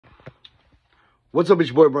What's up, it's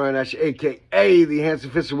your boy Brian Ash, a.k.a. the Handsome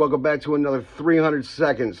Fister. Welcome back to another 300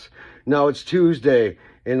 seconds. Now, it's Tuesday,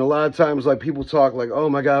 and a lot of times, like, people talk like, oh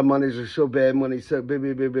my God, Mondays are so bad, Mondays so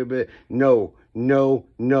bad. No.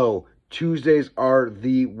 Tuesdays are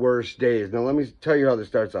the worst days. Now, let me tell you how this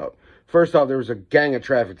starts out. First off, there was a gang of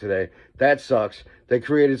traffic today. That sucks. They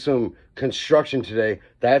created some construction today.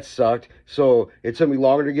 That sucked. So, it took me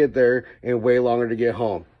longer to get there and way longer to get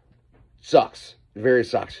home. Sucks. Very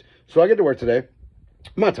sucks. So, I get to work today.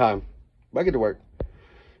 My time. I get to work.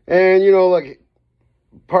 And, you know, like,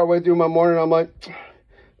 partway through my morning, I'm like,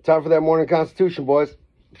 time for that morning constitution, boys.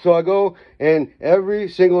 So I go, and every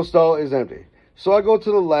single stall is empty. So I go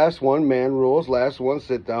to the last one, man rules, last one,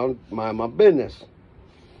 sit down, mind my business.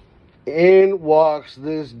 In walks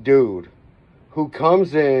this dude who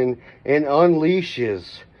comes in and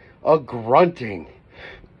unleashes a grunting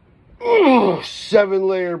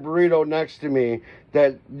 7-layer burrito next to me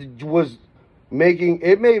that was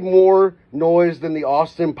made more noise than the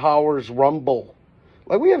Austin Powers Rumble.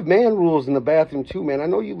 Like, we have man rules in the bathroom too, man. I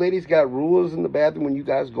know you ladies got rules in the bathroom when you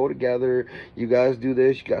guys go together. You guys do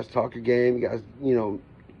this. You guys talk a game. You guys,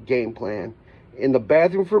 game plan. In the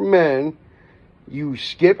bathroom for men, you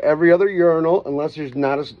skip every other urinal unless there's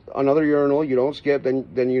not another urinal. You don't skip. Then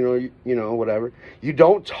whatever. You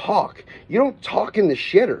don't talk. You don't talk in the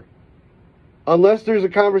shitter. Unless there's a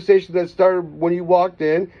conversation that started when you walked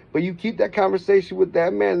in, but you keep that conversation with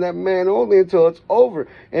that man only until it's over.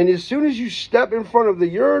 And as soon as you step in front of the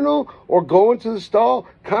urinal or go into the stall,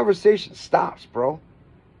 conversation stops, bro.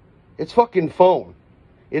 It's fucking phone.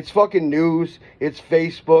 It's fucking news. It's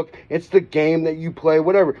Facebook. It's the game that you play,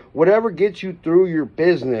 whatever. Whatever gets you through your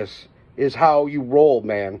business is how you roll,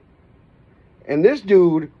 man. And this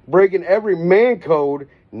dude, breaking every man code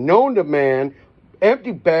known to man,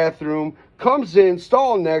 empty bathroom, comes in,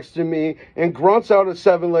 stall next to me, and grunts out a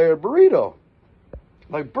 7-layer burrito.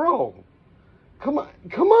 Like, bro, come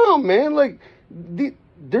on, man. Like,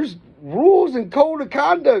 there's rules and code of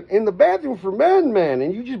conduct in the bathroom for men, man,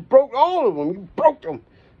 and you just broke all of them. You broke them.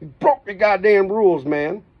 You broke the goddamn rules,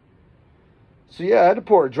 man. So, yeah, I had to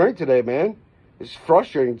pour a drink today, man. It's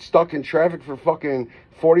frustrating. Stuck in traffic for fucking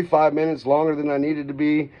 45 minutes longer than I needed to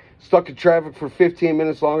be. Stuck in traffic for 15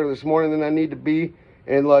 minutes longer this morning than I need to be.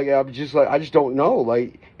 And, like, I just don't know.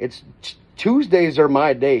 Like, Tuesdays are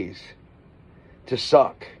my days to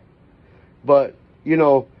suck. But,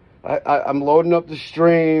 I'm loading up the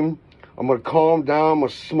stream. I'm going to calm down. I'm going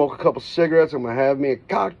to smoke a couple cigarettes. I'm going to have me a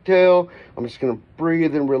cocktail. I'm just going to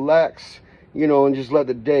breathe and relax, and just let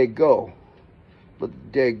the day go. Let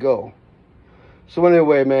the day go. So,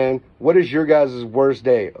 anyway, man, what is your guys' worst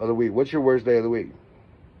day of the week? What's your worst day of the week?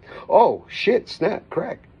 Oh, shit, snap,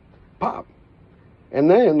 crack, pop. And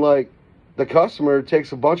then, like, the customer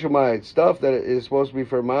takes a bunch of my stuff that is supposed to be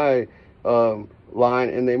for my line,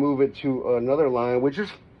 and they move it to another line, which is,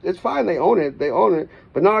 it's fine. They own it.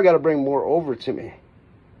 But now I got to bring more over to me.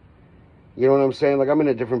 You know what I'm saying? Like, I'm in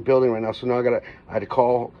a different building right now, so now I had to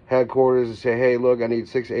call headquarters and say, hey, look, I need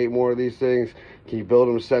 6 or 8 more of these things. Can you build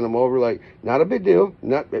them and send them over? Like, not a big deal.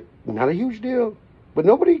 Not a huge deal. But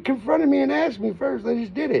nobody confronted me and asked me first. They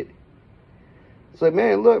just did it. It's like,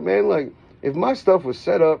 man, look, man, like, if my stuff was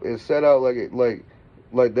set up and set out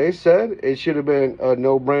like they said, it should have been a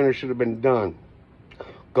no-brainer, should have been done.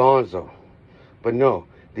 Gonzo. But no,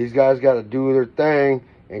 these guys got to do their thing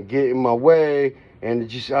and get in my way, and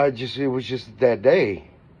it was just that day.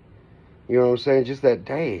 You know what I'm saying? Just that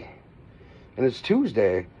day. And it's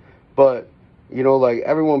Tuesday, but like,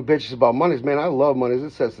 everyone bitches about Mondays. Man, I love Mondays.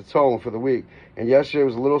 It sets the tone for the week. And yesterday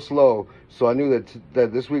was a little slow, so I knew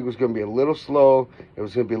that this week was going to be a little slow. It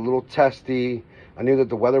was going to be a little testy. I knew that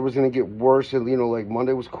the weather was going to get worse. And, like,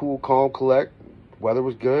 Monday was cool, calm, collect. Weather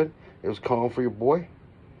was good. It was calm for your boy.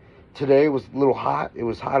 Today was a little hot. It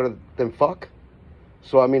was hotter than fuck.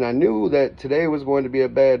 So, I mean, I knew that today was going to be a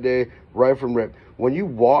bad day right from rip. When you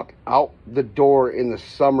walk out the door in the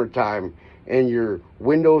summertime and your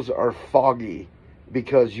windows are foggy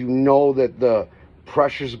because you know that the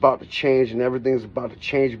pressure's about to change and everything's about to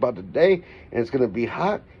change about the day and it's going to be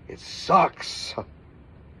hot, it sucks.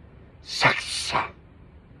 Sucks.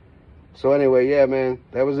 So anyway, yeah, man,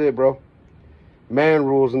 that was it, bro. Man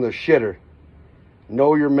rules in the shitter.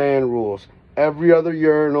 Know your man rules. Every other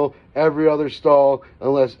urinal, every other stall,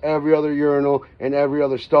 unless every other urinal and every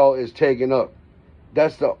other stall is taken up.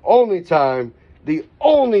 That's the only time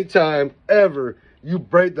ever you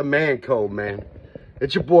break the man code, man.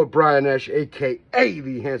 It's your boy Brian Ash, a.k.a.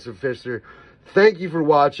 the Handsome Fister. Thank you for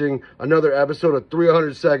watching another episode of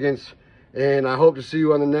 300 Seconds. And I hope to see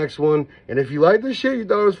you on the next one. And if you like this shit, you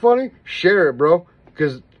thought it was funny, share it, bro.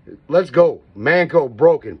 Because let's go. Man code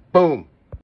broken. Boom.